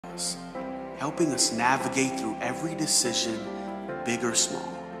us, helping us navigate through every decision, big or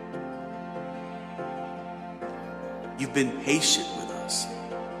small. You've been patient with us,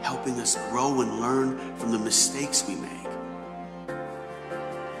 helping us grow and learn from the mistakes we make.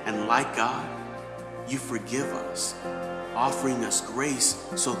 And like God, you forgive us, offering us grace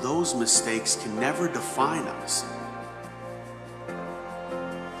so those mistakes can never define us.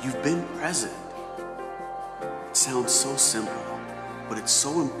 You've been present. It sounds so simple, but it's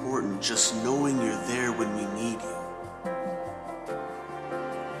so important just knowing you're there when we need you.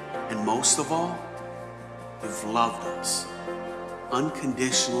 And most of all, you've loved us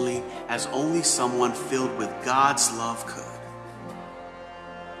unconditionally as only someone filled with God's love could.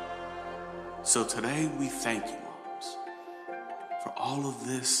 So today we thank you, moms, for all of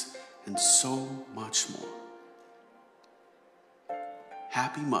this and so much more.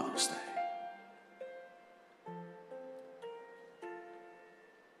 Happy Mother's Day.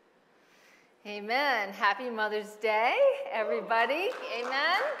 Amen. Happy Mother's Day, everybody.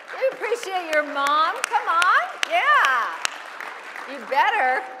 Amen. We appreciate your mom. Come on. Yeah. You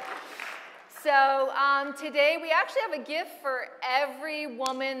better. So today we actually have a gift for every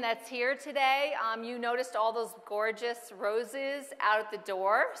woman that's here today. You noticed all those gorgeous roses out at the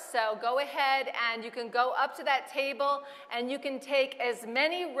door. So go ahead and you can go up to that table and you can take as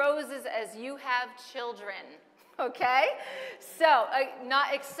many roses as you have children. Okay? So,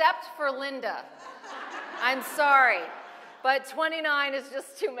 not except for Linda. I'm sorry, but 29 is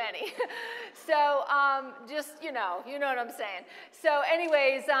just too many. So, just, you know what I'm saying. So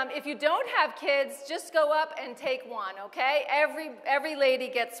anyways, if you don't have kids, just go up and take one, okay? Every lady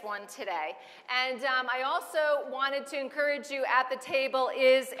gets one today. And I also wanted to encourage you at the table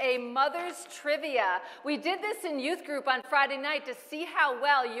is a mother's trivia. We did this in youth group on Friday night to see how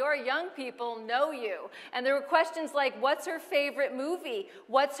well your young people know you. And there were questions like, what's her favorite movie?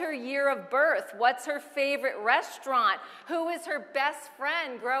 What's her year of birth? What's her favorite restaurant? Who is her best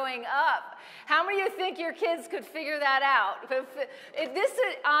friend growing up? How many of you think your kids could figure that out?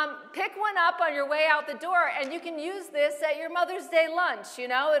 Pick one up on your way out the door, and you can use this at your Mother's Day lunch. You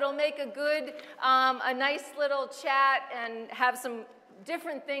know, it'll make a good, a nice little chat and have some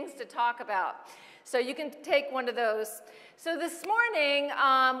different things to talk about. So you can take one of those. So this morning,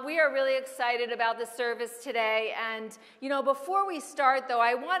 we are really excited about the service today. And, you know, before we start, though,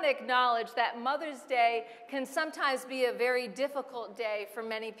 I want to acknowledge that Mother's Day can sometimes be a very difficult day for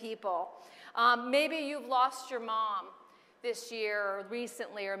many people. Maybe you've lost your mom this year or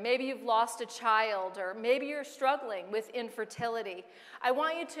recently, or maybe you've lost a child, or maybe you're struggling with infertility. I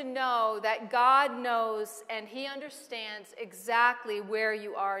want you to know that God knows and He understands exactly where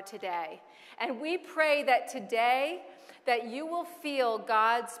you are today. And we pray that today that you will feel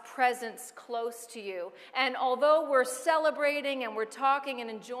God's presence close to you. And although we're celebrating and we're talking and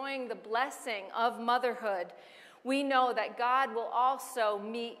enjoying the blessing of motherhood, we know that God will also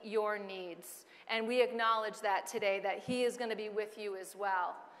meet your needs. And we acknowledge that today, that He is going to be with you as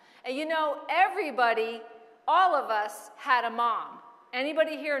well. And you know, everybody, all of us had a mom.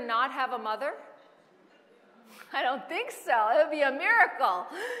 Anybody here not have a mother? I don't think so. It would be a miracle.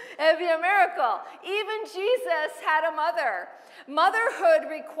 It would be a miracle. Even Jesus had a mother. Motherhood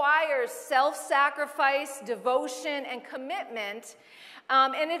requires self-sacrifice, devotion, and commitment.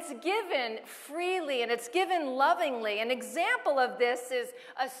 And it's given freely, and it's given lovingly. An example of this is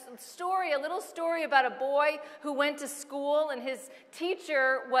a little story about a boy who went to school, and his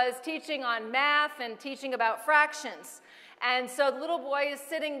teacher was teaching on math and teaching about fractions. And so the little boy is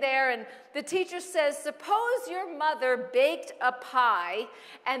sitting there, and the teacher says, suppose your mother baked a pie,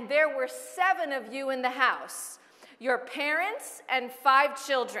 and there were 7 of you in the house, your parents and 5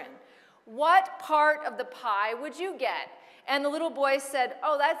 children. What part of the pie would you get? And the little boy said,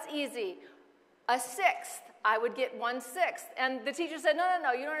 oh, that's easy. A 1/6. I would get 1/6. And the teacher said,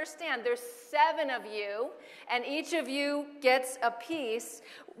 no, you don't understand. There's 7 of you, and each of you gets a piece.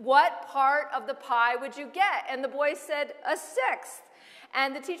 What part of the pie would you get? And the boy said, a 1/6.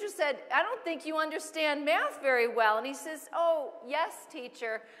 And the teacher said, I don't think you understand math very well. And he says, oh, yes,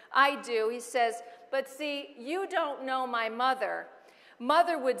 teacher, I do. He says, but see, you don't know my mother.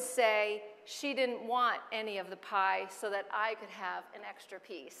 Mother would say she didn't want any of the pie so that I could have an extra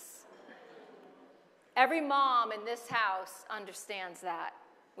piece. Every mom in this house understands that.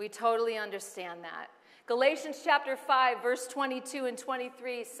 We totally understand that. Galatians chapter 5, verse 22 and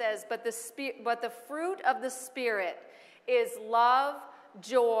 23 says, but the fruit of the Spirit is love,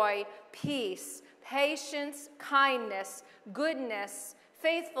 joy, peace, patience, kindness, goodness,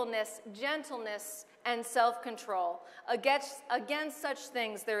 faithfulness, gentleness, and self-control. Against such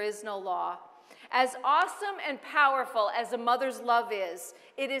things there is no law. As awesome and powerful as a mother's love is,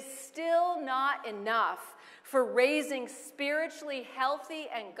 it is still not enough for raising spiritually healthy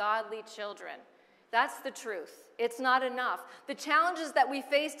and godly children. That's the truth. It's not enough. The challenges that we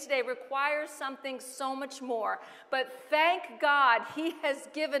face today require something so much more. But thank God He has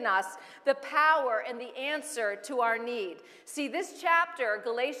given us the power and the answer to our need. See, this chapter,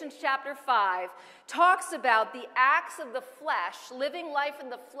 Galatians chapter 5, talks about the acts of the flesh, living life in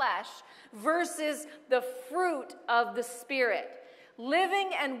the flesh, versus the fruit of the Spirit. Living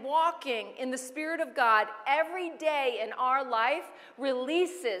and walking in the Spirit of God every day in our life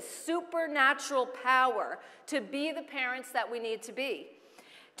releases supernatural power to be the parents that we need to be.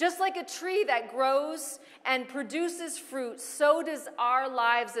 Just like a tree that grows and produces fruit, so does our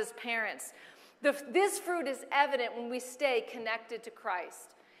lives as parents. This fruit is evident when we stay connected to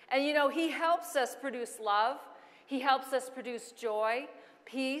Christ. And you know, He helps us produce love. He helps us produce joy,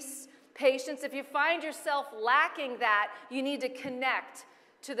 peace, patience. If you find yourself lacking that, you need to connect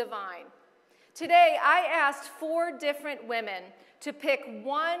to the vine. Today, I asked 4 different women to pick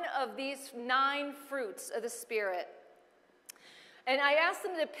one of these 9 fruits of the Spirit. And I asked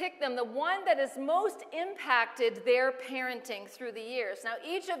them to pick the one that has most impacted their parenting through the years. Now,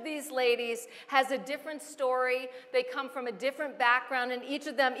 each of these ladies has a different story. They come from a different background, and each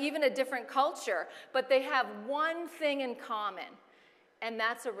of them even a different culture. But they have one thing in common. And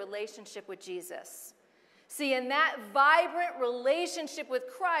that's a relationship with Jesus. See, and that vibrant relationship with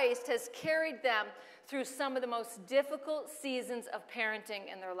Christ has carried them through some of the most difficult seasons of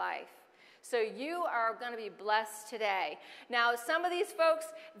parenting in their life. So you are going to be blessed today. Now, some of these folks,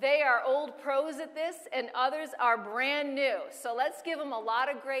 they are old pros at this, and others are brand new. So let's give them a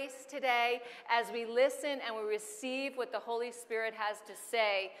lot of grace today as we listen and we receive what the Holy Spirit has to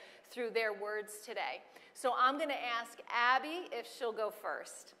say through their words today. So I'm going to ask Abby if she'll go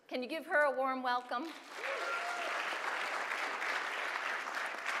first. Can you give her a warm welcome?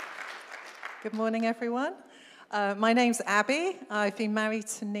 Good morning, everyone. My name's Abby. I've been married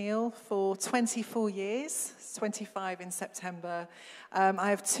to Neil for 24 years, 25 in September. I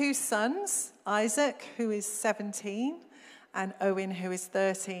have 2 sons, Isaac, who is 17, and Owen, who is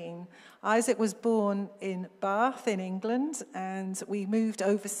 13. Isaac was born in Bath in England, and we moved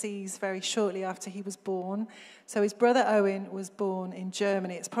overseas very shortly after he was born. So his brother Owen was born in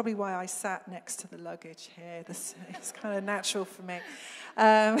Germany. It's probably why I sat next to the luggage here. It's kind of natural for me.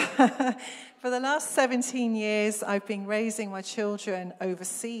 For the last 17 years, I've been raising my children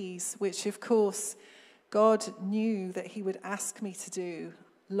overseas, which, of course, God knew that He would ask me to do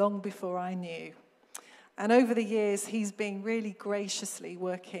long before I knew. And over the years, He's been really graciously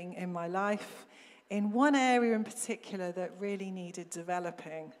working in my life in one area in particular that really needed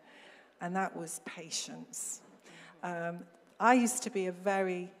developing, and that was patience. I used to be a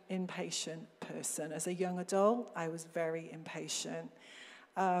very impatient person. As a young adult, I was very impatient.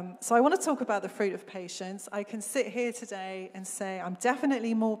 So I want to talk about the fruit of patience. I can sit here today and say I'm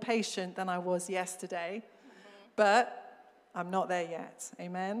definitely more patient than I was yesterday, but I'm not there yet.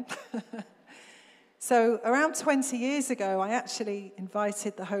 Amen? So around 20 years ago, I actually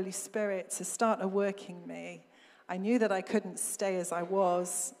invited the Holy Spirit to start a work in me. I knew that I couldn't stay as I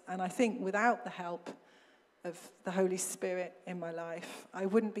was, and I think without the help of the Holy Spirit in my life, I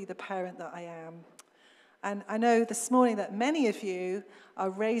wouldn't be the parent that I am. And I know this morning that many of you are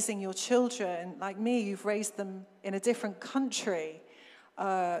raising your children, like me, you've raised them in a different country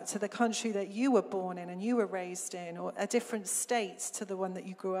to the country that you were born in and you were raised in, or a different state to the one that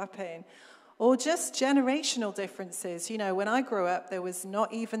you grew up in. Or just generational differences. You know, when I grew up, there was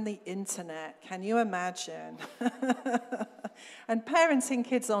not even the internet. Can you imagine? And parenting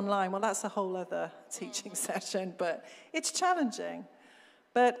kids online, well, that's a whole other teaching session, but it's challenging.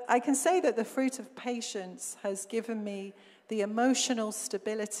 But I can say that the fruit of patience has given me the emotional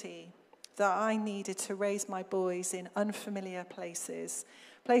stability that I needed to raise my boys in unfamiliar places,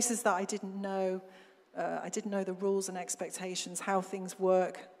 places that I didn't know. I didn't know the rules and expectations, how things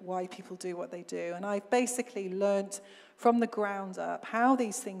work, why people do what they do. And I've basically learned from the ground up how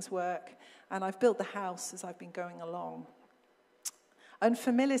these things work, and I've built the house as I've been going along.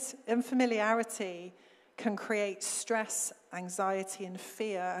 Unfamiliarity can create stress, anxiety, and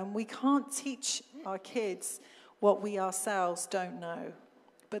fear, and we can't teach our kids what we ourselves don't know.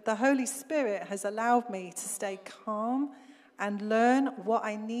 But the Holy Spirit has allowed me to stay calm and learn what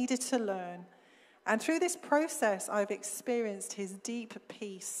I needed to learn. And through this process, I've experienced His deep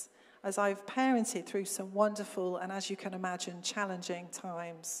peace as I've parented through some wonderful and, as you can imagine, challenging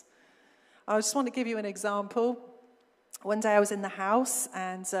times. I just want to give you an example. One day I was in the house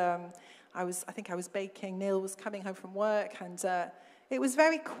and I think I was baking. Neil was coming home from work, and it was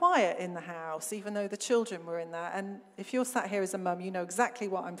very quiet in the house, even though the children were in there. And if you're sat here as a mum, you know exactly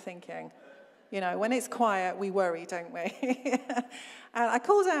what I'm thinking. You know, when it's quiet, we worry, don't we? And I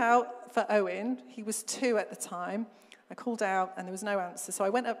called out for Owen. He was 2 at the time. I called out, and there was no answer. So I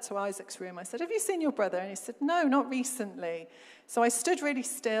went up to Isaac's room. I said, have you seen your brother? And he said, no, not recently. So I stood really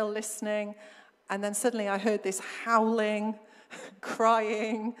still, listening. And then suddenly I heard this howling,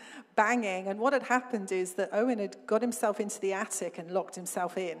 crying, banging. And what had happened is that Owen had got himself into the attic and locked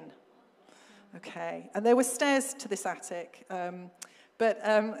himself in. Okay. And there were stairs to this attic. But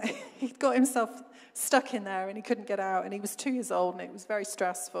he got himself stuck in there and he couldn't get out. And he was 2 years old and it was very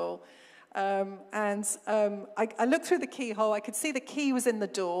stressful. I looked through the keyhole. I could see the key was in the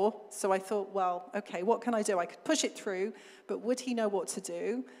door. So I thought, well, okay, what can I do? I could push it through, but would he know what to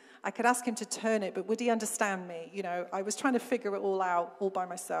do? I could ask him to turn it, but would he understand me? You know, I was trying to figure it all out all by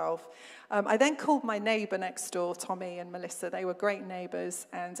myself. I then called my neighbor next door, Tommy and Melissa. They were great neighbors.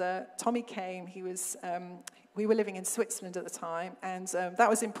 And Tommy came. He was... we were living in Switzerland at the time, and that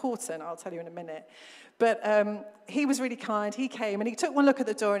was important. I'll tell you in a minute. But he was really kind. He came, and he took one look at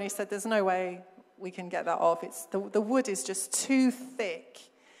the door, and he said, there's no way we can get that off. The wood is just too thick,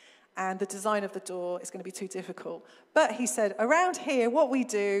 and the design of the door is going to be too difficult. But he said, around here, what we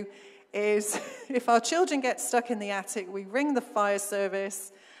do is if our children get stuck in the attic, we ring the fire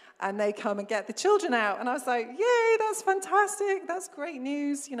service, and they come and get the children out. And I was like, yay, that's fantastic. That's great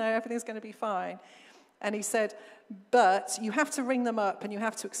news. You know, everything's going to be fine. And he said, but you have to ring them up and you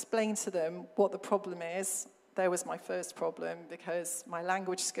have to explain to them what the problem is. There was my first problem because my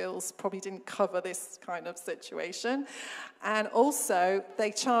language skills probably didn't cover this kind of situation. And also,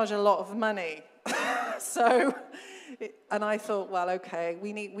 they charge a lot of money. And I thought, well, okay,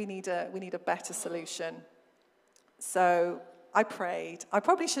 we need a better solution. So I prayed. I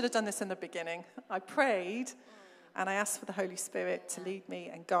probably should have done this in the beginning. I prayed. And I asked for the Holy Spirit to lead me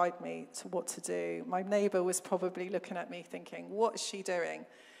and guide me to what to do. My neighbor was probably looking at me thinking, what is she doing?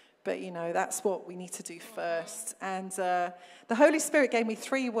 But, you know, that's what we need to do first. And the Holy Spirit gave me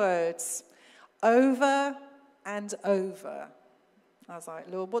 3 words, over and over. I was like,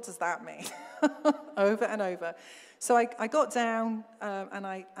 Lord, what does that mean? Over and over. So I got down and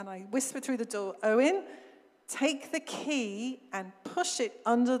I whispered through the door, Owen, take the key and push it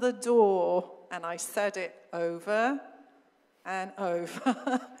under the door. And I said it over and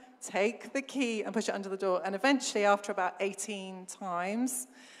over. Take the key and push it under the door. And eventually, after about 18 times,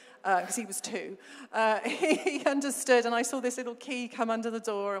 because he was 2, he understood. And I saw this little key come under the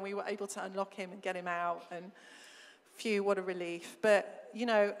door, and we were able to unlock him and get him out. And phew, what a relief. But, you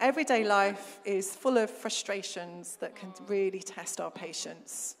know, everyday life is full of frustrations that can really test our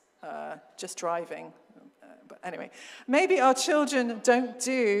patience, just driving. But anyway, maybe our children don't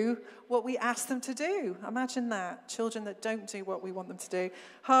do what we ask them to do. Imagine that. Children that don't do what we want them to do.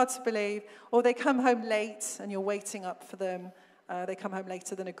 Hard to believe. Or they come home late and you're waiting up for them. They come home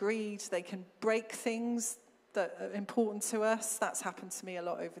later than agreed. They can break things that are important to us. That's happened to me a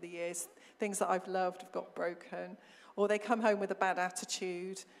lot over the years. Things that I've loved have got broken. Or they come home with a bad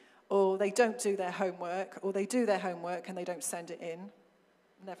attitude. Or they don't do their homework. Or they do their homework and they don't send it in.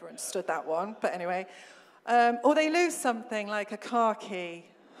 Never understood that one. But anyway... or they lose something like a car key,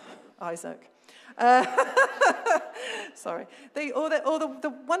 Isaac. Sorry. The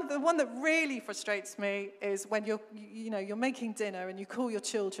one that really frustrates me is when you're making dinner and you call your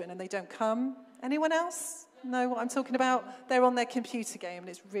children and they don't come. Anyone else know what I'm talking about? They're on their computer game and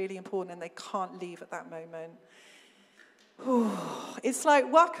it's really important and they can't leave at that moment. It's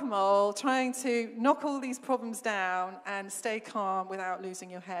like whack-a-mole, trying to knock all these problems down and stay calm without losing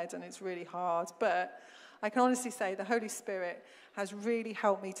your head, and it's really hard. But I can honestly say the Holy Spirit has really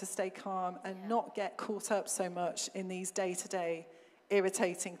helped me to stay calm and not get caught up so much in these day-to-day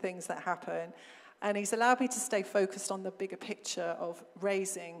irritating things that happen. And he's allowed me to stay focused on the bigger picture of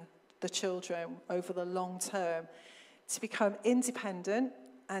raising the children over the long term, to become independent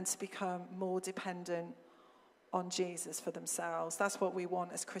and to become more dependent on Jesus for themselves. That's what we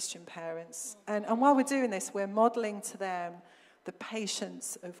want as Christian parents. And while we're doing this, we're modeling to them the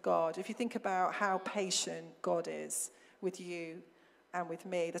patience of God. If you think about how patient God is with you and with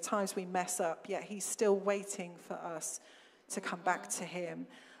me, the times we mess up, yet he's still waiting for us to come back to him.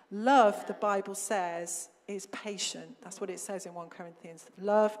 Love, the Bible says, is patient. That's what it says in 1 Corinthians.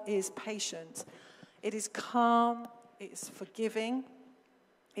 Love is patient. It is calm, it's forgiving,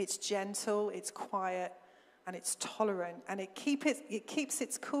 it's gentle, it's quiet, and it's tolerant. And it keeps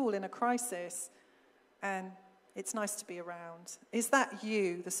its cool in a crisis. And it's nice to be around. Is that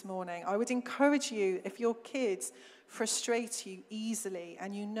you this morning? I would encourage you, if your kids frustrate you easily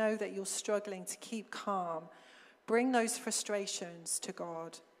and you know that you're struggling to keep calm, Bring those frustrations to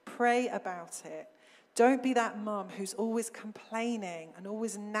God. Pray about it. Don't be that mum who's always complaining and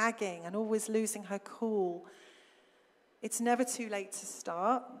always nagging and always losing her cool. It's never too late to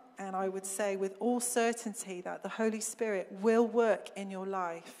start, and I would say with all certainty that the Holy Spirit will work in your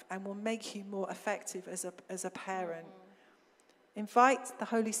life and will make you more effective as a parent. Invite the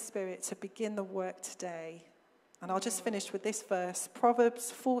Holy Spirit to begin the work today. And I'll just finish with this verse.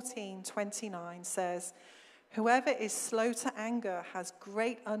 Proverbs 14:29 says, "Whoever is slow to anger has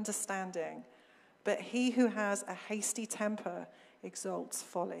great understanding, but he who has a hasty temper exalts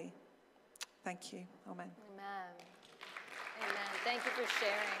folly." Thank you. Amen. Amen. Amen. Thank you for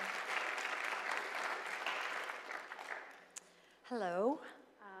sharing. Hello,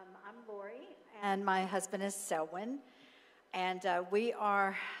 I'm Lori, and my husband is Selwyn, and we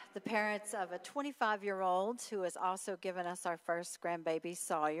are the parents of a 25-year-old who has also given us our first grandbaby,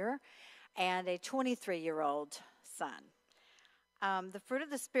 Sawyer, and a 23-year-old son. The fruit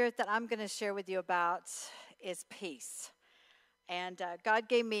of the Spirit that I'm going to share with you about is peace, and God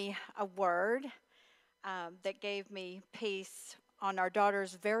gave me a word that gave me peace on our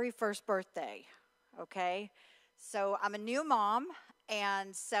daughter's very first birthday, okay? So I'm a new mom,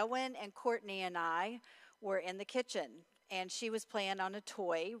 and Selwyn and Courtney and I were in the kitchen, and she was playing on a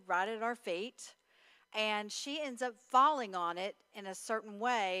toy right at our feet, and she ends up falling on it in a certain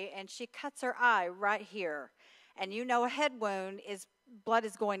way, and she cuts her eye right here. And you know a head wound is, blood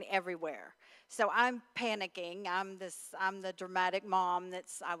is going everywhere. So I'm panicking. I'm the dramatic mom.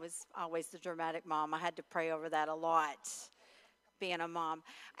 I was always the dramatic mom. I had to pray over that a lot, being a mom.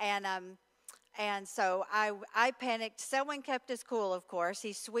 And so I panicked. Selwyn kept his cool, of course.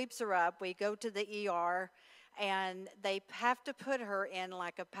 He sweeps her up. We go to the ER, and they have to put her in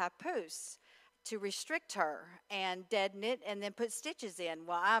like a papoose to restrict her and deaden it and then put stitches in.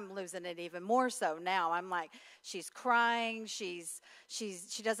 Well, I'm losing it even more so now. I'm like, she's crying. She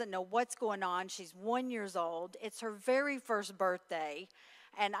doesn't know what's going on. She's 1 year old. It's her very first birthday.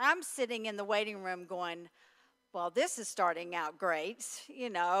 And I'm sitting in the waiting room going, well, this is starting out great. You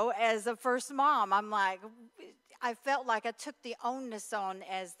know, as a first mom, I'm like, I felt like I took the onus on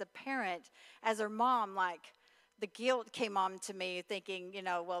as the parent, as her mom, like, the guilt came on to me thinking, you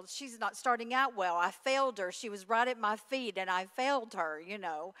know, well, she's not starting out well. I failed her. She was right at my feet, and I failed her, you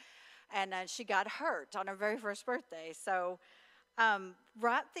know. And she got hurt on her very first birthday. So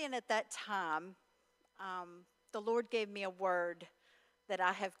right then at that time, the Lord gave me a word that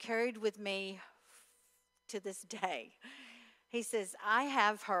I have carried with me to this day. He says, I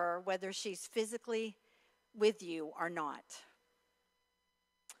have her whether she's physically with you or not.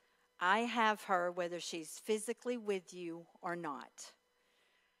 I have her whether she's physically with you or not.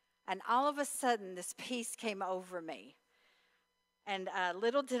 And all of a sudden, this peace came over me. And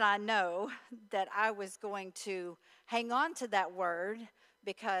little did I know that I was going to hang on to that word,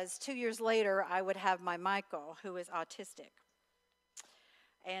 because 2 years later, I would have my Michael, who is autistic.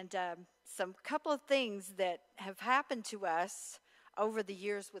 And some couple of things that have happened to us over the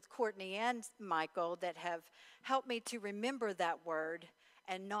years with Courtney and Michael that have helped me to remember that word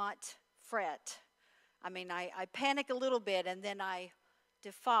and not fret. I mean, I panic a little bit, and then I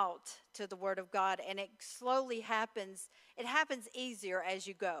default to the Word of God, and it slowly happens. It happens easier as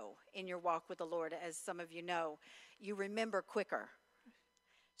you go in your walk with the Lord, as some of you know. You remember quicker.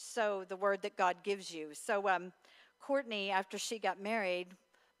 So the Word that God gives you. So Courtney, after she got married,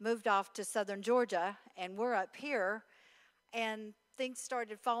 moved off to southern Georgia, and we're up here, and things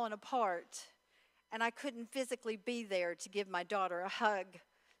started falling apart. And I couldn't physically be there to give my daughter a hug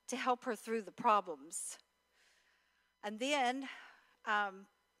to help her through the problems. And then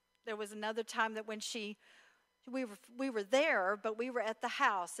there was another time that when we were there, but we were at the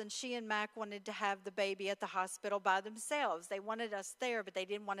house, and she and Mac wanted to have the baby at the hospital by themselves. They wanted us there, but they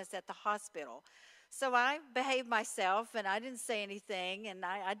didn't want us at the hospital. So I behaved myself, and I didn't say anything, and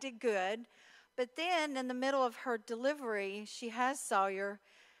I did good. But then in the middle of her delivery, she has Sawyer,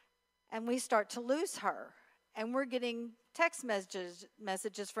 and we start to lose her. And we're getting text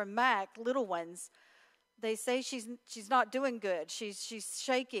messages from Mac, little ones. They say she's not doing good. She's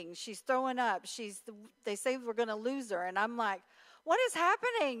shaking. She's throwing up. They say we're going to lose her. And I'm like, what is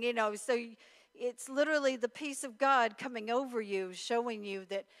happening? You know, so it's literally the peace of God coming over you, showing you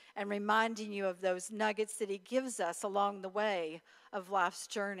that and reminding you of those nuggets that He gives us along the way of life's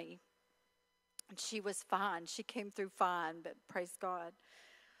journey. And she was fine. She came through fine, but praise God.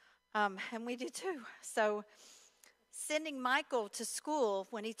 And we did too. So sending Michael to school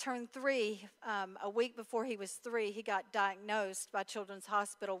when he turned 3, a week before he was 3, he got diagnosed by Children's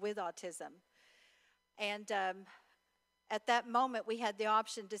Hospital with autism. And at that moment, we had the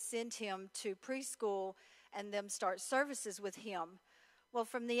option to send him to preschool and them start services with him. Well,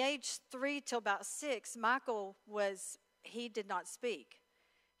 from the age 3 till about 6, Michael he did not speak.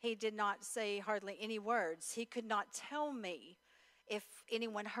 He did not say hardly any words. He could not tell me if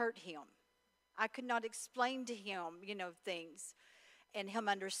anyone hurt him. I could not explain to him, things and him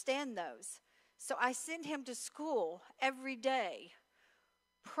understand those. So I sent him to school every day,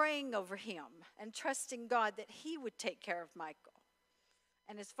 praying over him and trusting God that he would take care of Michael.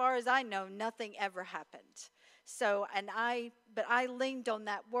 And as far as I know, nothing ever happened. But I leaned on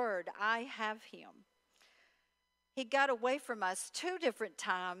that word, I have him. He got away from us 2 different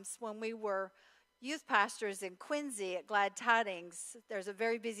times when we were youth pastors in Quincy at Glad Tidings. There's a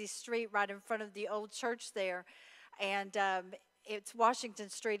very busy street right in front of the old church there, and it's Washington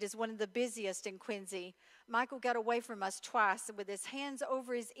Street is one of the busiest in Quincy. Michael got away from us twice and with his hands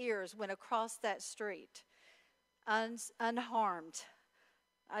over his ears went across that street unharmed.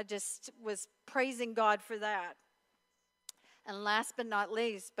 I just was praising God for that. And last but not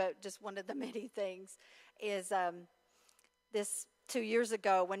least, but just one of the many things, is this 2 years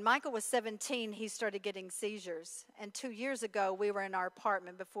ago. When Michael was 17, he started getting seizures. And 2 years ago, we were in our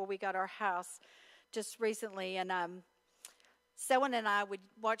apartment before we got our house just recently. And Selwyn and I would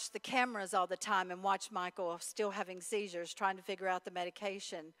watch the cameras all the time and watch Michael still having seizures, trying to figure out the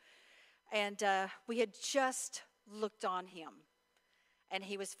medication. And we had just looked on him. And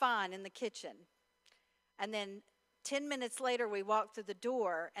he was fine in the kitchen. And then 10 minutes later, we walked through the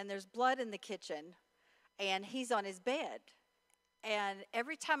door, and there's blood in the kitchen, and he's on his bed. And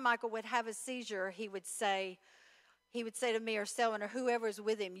every time Michael would have a seizure, he would say to me or Selwyn or whoever's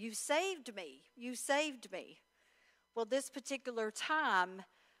with him, "You saved me. You saved me." Well, this particular time,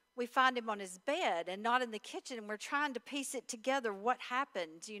 we find him on his bed and not in the kitchen, and we're trying to piece it together. What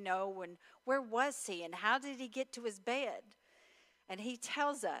happened, and where was he, and how did he get to his bed? And he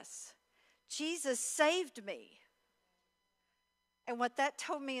tells us, "Jesus saved me." And what that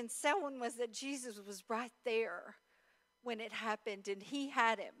told me and Selwyn was that Jesus was right there when it happened, and he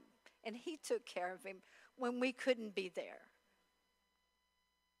had him, and he took care of him when we couldn't be there.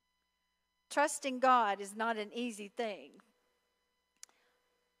 Trusting God is not an easy thing,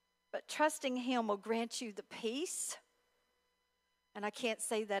 but trusting him will grant you the peace, and I can't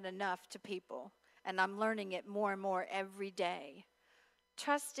say that enough to people, and I'm learning it more and more every day.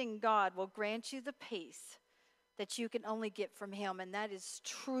 Trusting God will grant you the peace that you can only get from him, and that is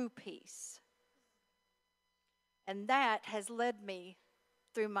true peace. And that has led me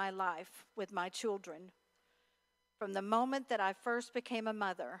through my life with my children. From the moment that I first became a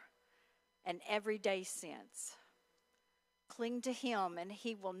mother and every day since. Cling to him and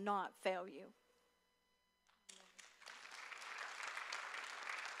he will not fail you.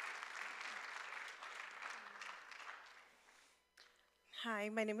 Hi,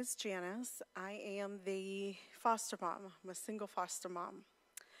 my name is Janice. I am the foster mom. I'm a single foster mom.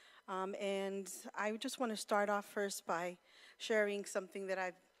 And I just want to start off first by sharing something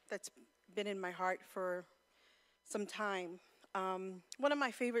that's been in my heart for some time. One of my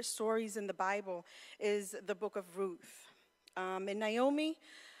favorite stories in the Bible is the book of Ruth. And Naomi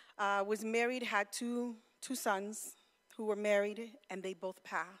was married, had two sons who were married, and they both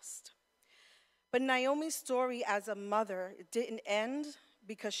passed. But Naomi's story as a mother didn't end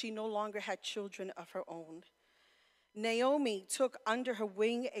because she no longer had children of her own. Naomi took under her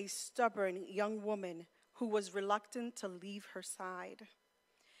wing a stubborn young woman who was reluctant to leave her side.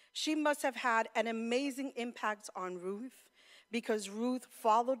 She must have had an amazing impact on Ruth because Ruth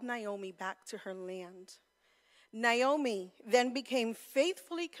followed Naomi back to her land. Naomi then became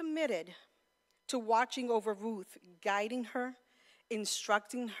faithfully committed to watching over Ruth, guiding her,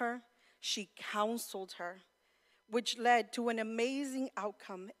 instructing her. She counseled her, which led to an amazing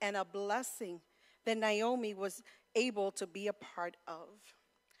outcome and a blessing that Naomi was able to be a part of.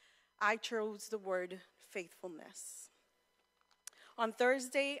 I chose the word faithfulness. On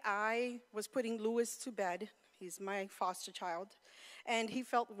Thursday, I was putting Louis to bed. He's my foster child, and he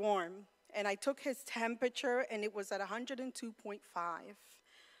felt warm. And I took his temperature, and it was at 102.5,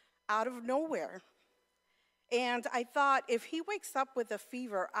 out of nowhere. And I thought, if he wakes up with a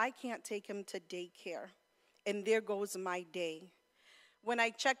fever, I can't take him to daycare. And there goes my day. When I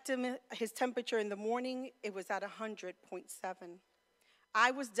checked his temperature in the morning, it was at 100.7.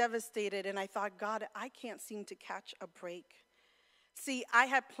 I was devastated, and I thought, God, I can't seem to catch a break. See, I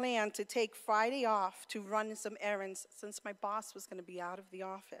had planned to take Friday off to run some errands since my boss was going to be out of the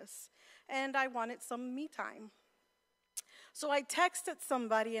office. And I wanted some me time. So I texted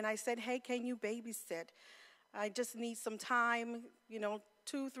somebody, and I said, hey, can you babysit? I just need some time,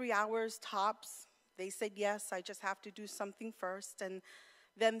 2-3 hours tops. They said yes, I just have to do something first, and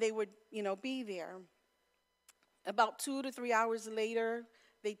then they would, be there. About 2 to 3 hours later,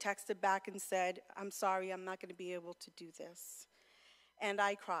 they texted back and said, "I'm sorry, I'm not going to be able to do this." And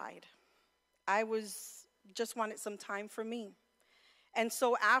I cried. I just wanted some time for me. And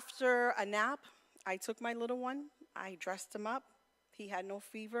so after a nap, I took my little one, I dressed him up. He had no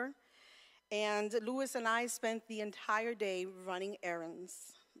fever. And Louis and I spent the entire day running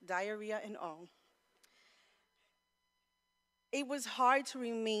errands, diarrhea and all. It was hard to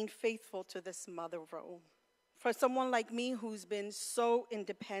remain faithful to this mother role. For someone like me who's been so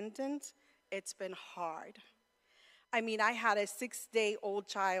independent, it's been hard. I mean, I had a 6-day-old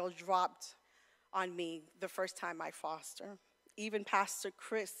child dropped on me the first time I fostered. Even Pastor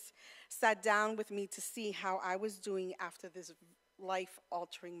Kris sat down with me to see how I was doing after this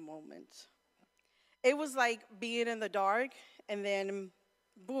life-altering moment. It was like being in the dark, and then,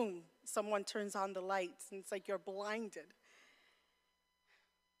 boom, someone turns on the lights, and it's like you're blinded.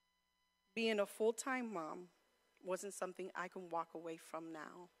 Being a full-time mom wasn't something I can walk away from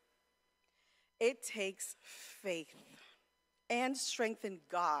now. It takes faith and strength in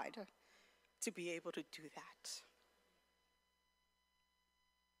God to be able to do that.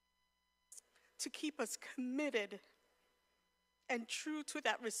 To keep us committed and true to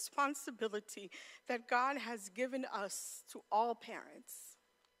that responsibility that God has given us to all parents.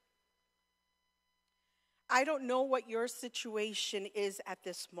 I don't know what your situation is at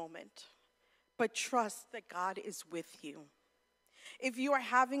this moment, but trust that God is with you. If you are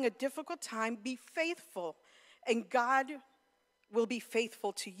having a difficult time, be faithful, and God will be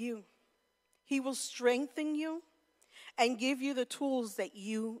faithful to you. He will strengthen you and give you the tools that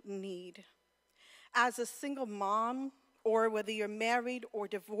you need. As a single mom, or whether you're married or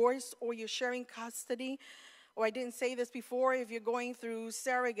divorced or you're sharing custody, or I didn't say this before, if you're going through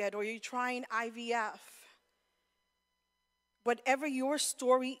surrogate or you're trying IVF, whatever your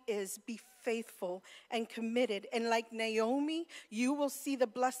story is, be faithful and committed. And like Naomi, you will see the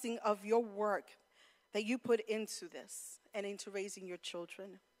blessing of your work that you put into this and into raising your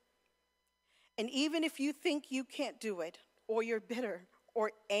children. And even if you think you can't do it, or you're bitter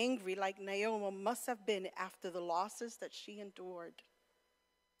or angry like Naomi must have been after the losses that she endured,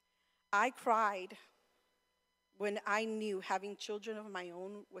 I cried when I knew having children of my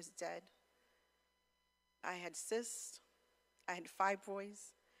own was dead. I had cysts, I had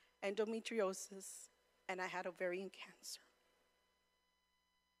fibroids, endometriosis, and I had ovarian cancer.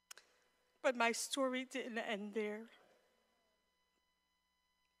 But my story didn't end there.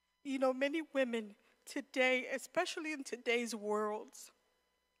 You know, many women today, especially in today's world,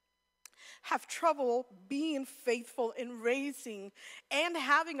 have trouble being faithful in raising and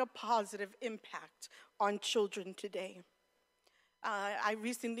having a positive impact on children today. I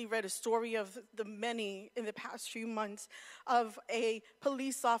recently read a story of the many in the past few months of a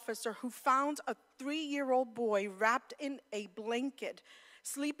police officer who found a 3-year-old boy wrapped in a blanket,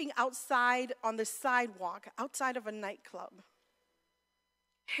 sleeping outside on the sidewalk, outside of a nightclub.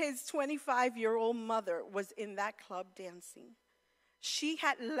 His 25-year-old mother was in that club dancing. She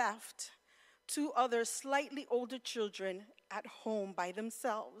had left 2 other slightly older children at home by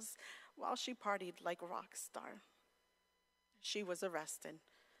themselves while she partied like a rock star. She was arrested,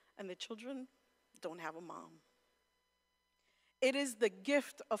 and the children don't have a mom. It is the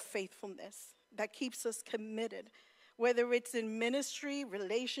gift of faithfulness that keeps us committed, whether it's in ministry,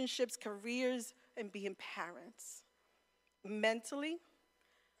 relationships, careers, and being parents. Mentally,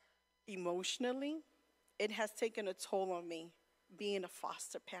 emotionally, it has taken a toll on me being a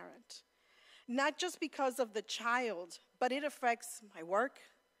foster parent. Not just because of the child, but it affects my work,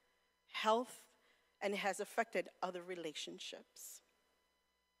 health, and it has affected other relationships.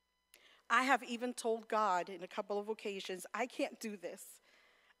 I have even told God in a couple of occasions, I can't do this.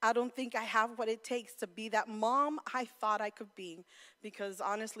 I don't think I have what it takes to be that mom I thought I could be, because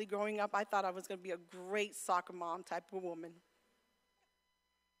honestly, growing up, I thought I was going to be a great soccer mom type of woman.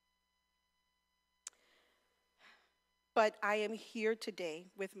 But I am here today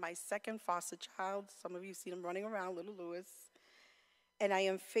with my second foster child. Some of you see him running around, little Louis. And I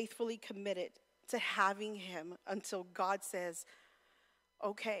am faithfully committed to having him until God says,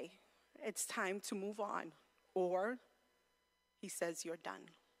 okay, it's time to move on. Or he says, you're done.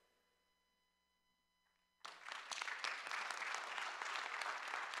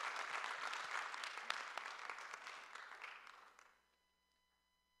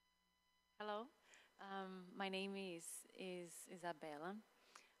 Hello, my name is Isabella.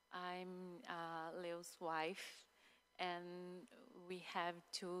 I'm Leo's wife, and we have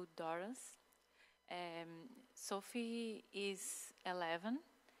 2 daughters. Sophie is 11,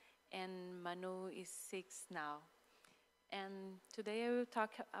 and Manu is 6 now. And today I will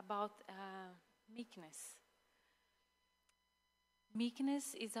talk about meekness.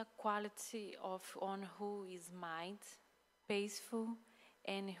 Meekness is a quality of one who is mild, peaceful,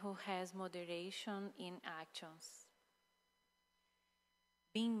 and who has moderation in actions.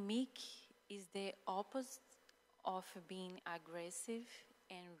 Being meek is the opposite of being aggressive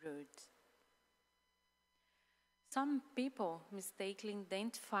and rude. Some people mistakenly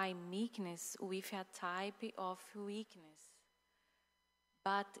identify meekness with a type of weakness,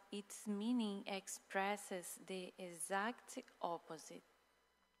 but its meaning expresses the exact opposite.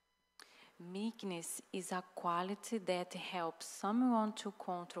 Meekness is a quality that helps someone to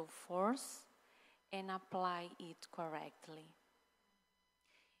control force and apply it correctly.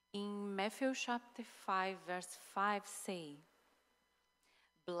 In Matthew chapter 5, verse 5 say,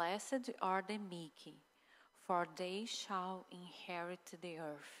 "Blessed are the meek, for they shall inherit the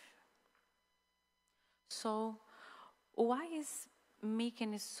earth." So, why is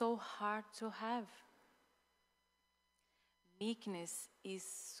meekness so hard to have? Meekness is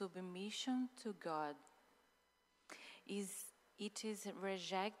submission to God. It is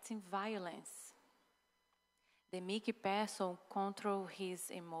rejecting violence. The meek person controls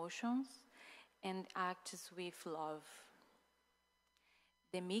his emotions and acts with love.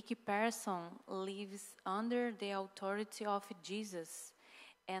 The meek person lives under the authority of Jesus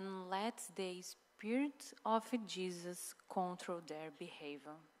and lets the Spirit of Jesus control their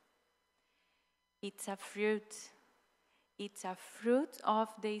behavior. It's a fruit. It's a fruit of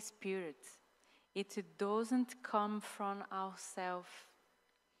the Spirit. It doesn't come from ourselves,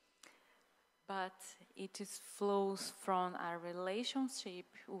 but it flows from a relationship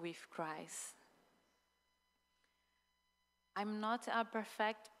with Christ. I'm not a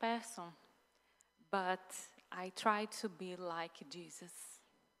perfect person, but I try to be like Jesus.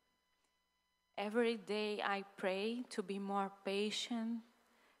 Every day I pray to be more patient,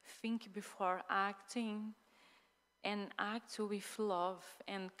 think before acting, and act with love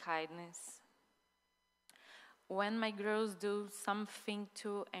and kindness. When my girls do something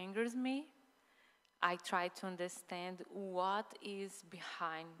to anger me, I try to understand what is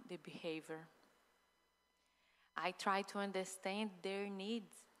behind the behavior. I try to understand their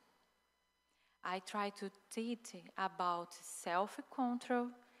needs. I try to teach about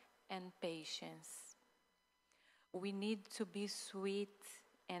self-control and patience. We need to be sweet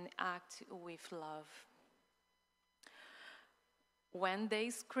and act with love. When they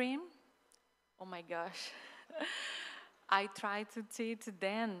scream, oh my gosh, I try to teach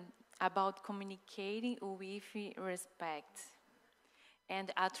them about communicating with respect.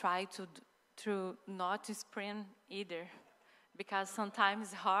 And I try to not to scream either, because sometimes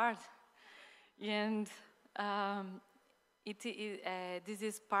it's hard. And this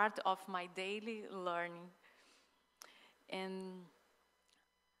is part of my daily learning. And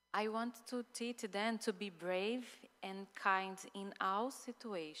I want to teach them to be brave and kind in all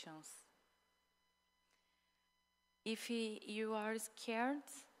situations. If you are scared,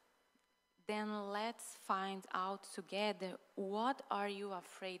 then let's find out together, what are you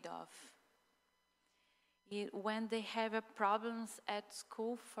afraid of? When they have problems at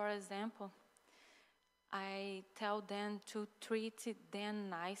school, for example, I tell them to treat them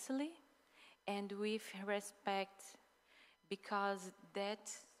nicely and with respect, because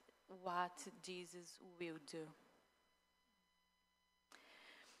that's what Jesus will do.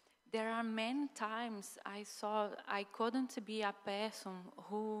 There are many times I saw I couldn't be a person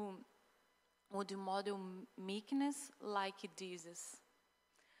who would model meekness like Jesus.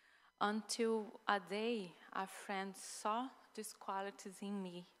 Until a day, a friend saw these qualities in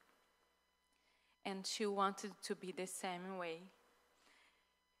me, and she wanted to be the same way.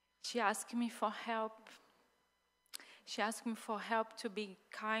 She asked me for help. She asked me for help to be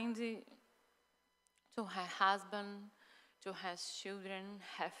kind to her husband, to her children,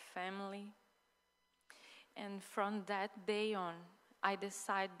 her family. And from that day on, I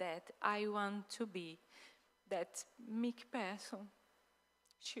decided that I want to be that meek person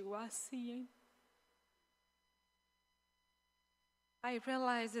she was seeing. I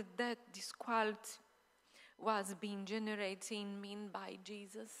realized that this quality was being generated in me by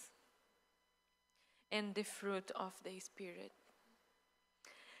Jesus and the fruit of the Spirit.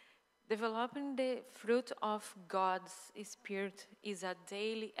 Developing the fruit of God's Spirit is a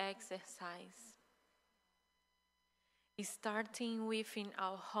daily exercise. Starting within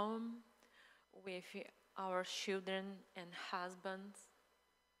our home, with our children and husbands.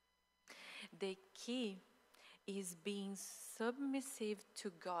 The key is being submissive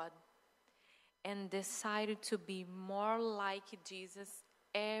to God and decide to be more like Jesus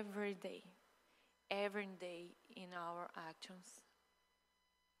every day in our actions.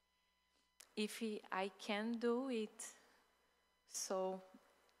 If I can do it, So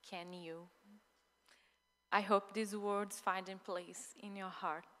can you. I hope these words find a place in your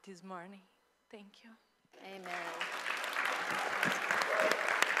heart this morning. Thank you. Amen.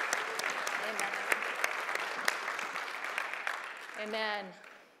 Amen.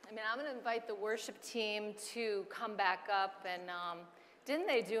 Amen. I'm going to invite the worship team to come back up. And didn't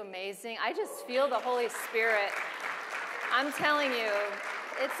they do amazing? I just feel the Holy Spirit. I'm telling you,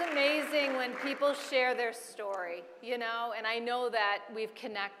 it's amazing when people share their story, you know, and I know that we've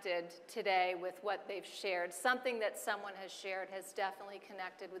connected today with what they've shared. Something that someone has shared has definitely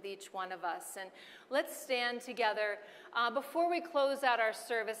connected with each one of us. And let's stand together. Before we close out our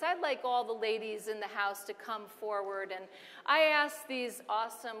service, I'd like all the ladies in the house to come forward. And I ask these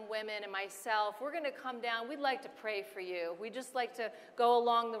awesome women and myself, we're going to come down. We'd like to pray for you. We'd just like to go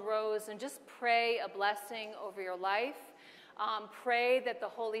along the rows and just pray a blessing over your life. Pray that the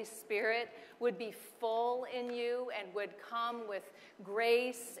Holy Spirit would be full in you and would come with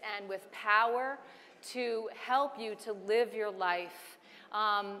grace and with power to help you to live your life.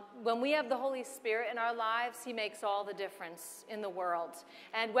 When we have the Holy Spirit in our lives, he makes all the difference in the world.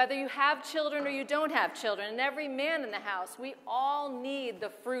 And whether you have children or you don't have children, and every man in the house, we all need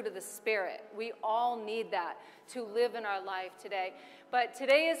the fruit of the Spirit. We all need that to live in our life today. But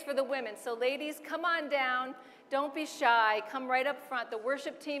today is for the women. So ladies, come on down. Don't be shy. Come right up front. The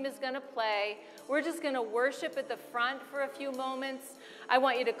worship team is going to play. We're just going to worship at the front for a few moments. I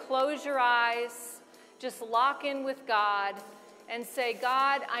want you to close your eyes, just lock in with God, and say,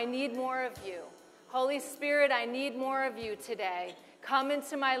 God, I need more of you. Holy Spirit, I need more of you today. Come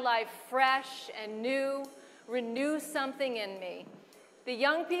into my life fresh and new. Renew something in me. The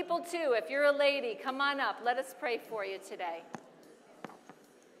young people, too, if you're a lady, come on up. Let us pray for you today.